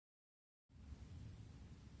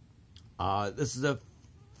This is the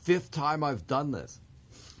fifth time I've done this.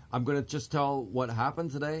 I'm going to just tell what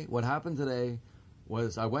happened today. What happened today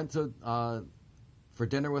was I went to for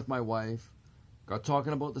dinner with my wife, got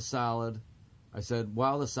talking about the salad. I said,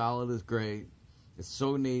 wow, the salad is great. It's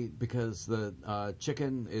so neat because the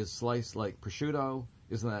chicken is sliced like prosciutto.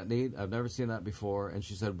 Isn't that neat? I've never seen that before. And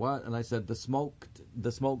she said, what? And I said, the smoked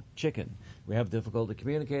chicken. We have difficulty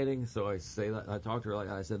communicating, so I say that. I talked to her like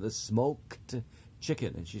that. I said, the smoked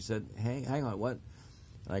chicken. And she said, hey, hang on, what?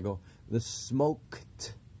 And I go, the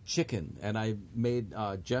smoked chicken. And I made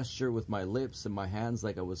a gesture with my lips and my hands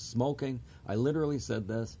like I was smoking. I literally said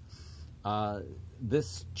this.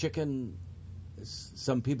 This chicken,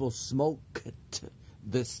 some people smoked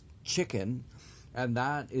this chicken, and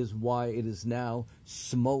that is why it is now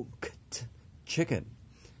smoked chicken.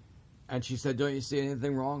 And she said, don't you see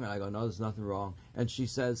anything wrong? And I go, no, there's nothing wrong. And she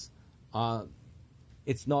says,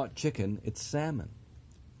 it's not chicken, it's salmon.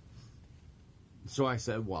 So I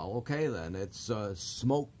said, well, okay then, it's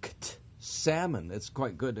smoked salmon. It's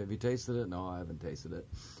quite good. Have you tasted it? No, I haven't tasted it.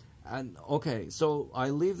 And okay, so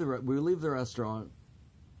we leave the restaurant.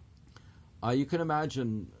 You can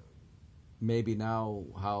imagine maybe now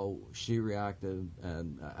how she reacted,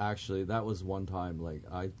 and actually that was one time like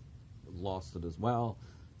I lost it as well.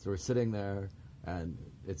 So we're sitting there, and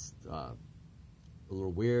it's a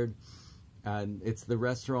little weird, and the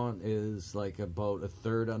restaurant is like about a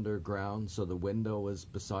third underground, so the window is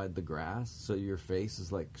beside the grass, so your face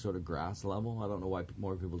is like sort of grass level. I don't know why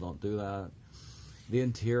more people don't do that. The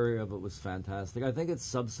interior of it was fantastic. I think it's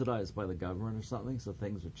subsidized by the government or something, so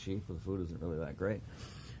things are cheap, but the food isn't really that great.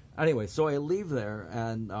 Anyway, so I leave there,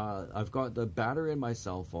 and I've got the battery in my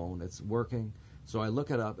cell phone. It's working. So I look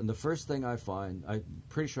it up, and the first thing I find, I'm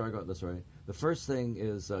pretty sure I got this right, the first thing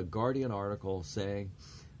is a Guardian article saying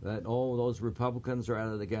that, oh, those Republicans are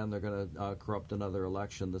at it again. They're going to corrupt another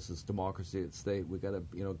election. This is democracy at stake. We got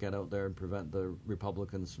to, get out there and prevent the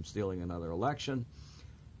Republicans from stealing another election.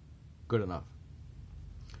 Good enough.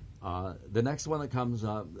 The next one that comes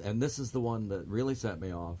up, and this is the one that really set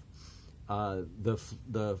me off,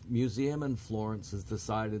 the museum in Florence has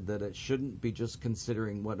decided that it shouldn't be just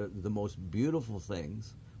considering what are the most beautiful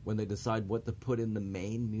things when they decide what to put in the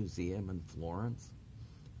main museum in Florence.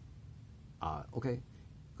 Okay,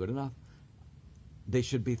 good enough. They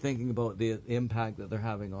should be thinking about the impact that they're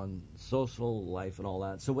having on social life and all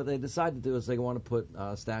that. So what they decide to do is they want to put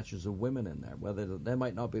statues of women in there. Whether they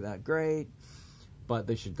might not be that great, but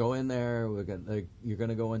they should go in there. You're going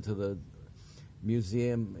to go into the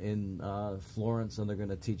museum in Florence, and they're going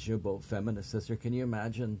to teach you about feminist history. Can you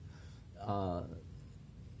imagine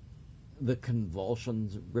the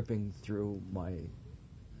convulsions ripping through my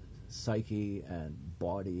psyche and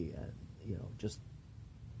body, and just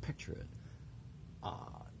picture it.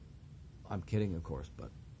 I'm kidding, of course,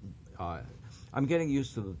 but I'm getting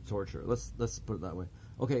used to the torture. Let's put it that way.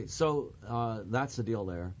 Okay, so that's the deal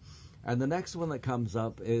there. And the next one that comes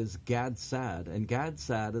up is GadSad. And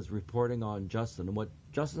GadSad is reporting on Justin. And what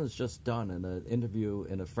Justin has just done in an interview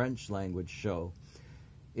in a French language show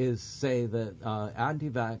is say that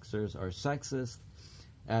anti-vaxxers are sexist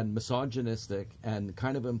and misogynistic, and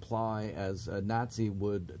kind of imply, as a Nazi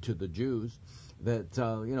would to the Jews, that,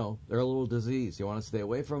 they're a little disease. You want to stay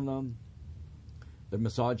away from them. They're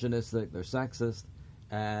misogynistic, they're sexist,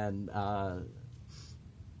 and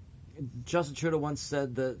Justin Trudeau once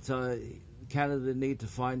said that Canada need to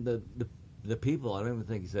find the people, I don't even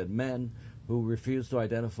think he said men, who refuse to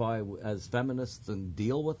identify as feminists and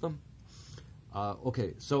deal with them.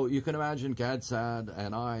 Okay, so you can imagine GadSad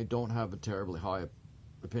and I don't have a terribly high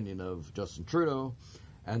opinion of Justin Trudeau,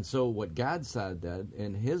 and so what GadSad did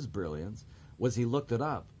in his brilliance was he looked it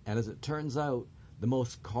up, and as it turns out, the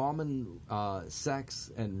most common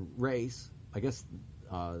sex and race, I guess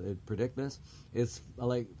it predict this, is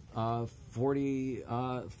like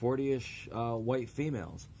 40-ish white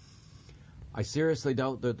females. I seriously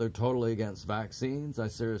doubt that they're totally against vaccines. I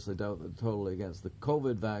seriously doubt they're totally against the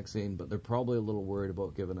COVID vaccine, but they're probably a little worried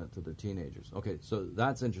about giving it to their teenagers. Okay, so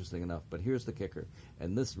that's interesting enough, but here's the kicker,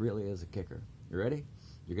 and this really is a kicker. You ready?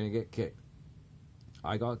 You're going to get kicked.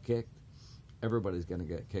 I got kicked. Everybody's going to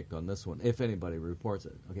get kicked on this one, if anybody reports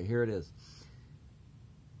it. Okay, here it is.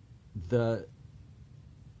 The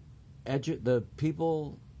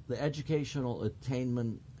educational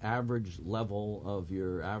attainment average level of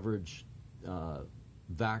your average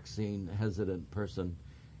vaccine hesitant person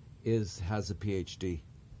has a PhD.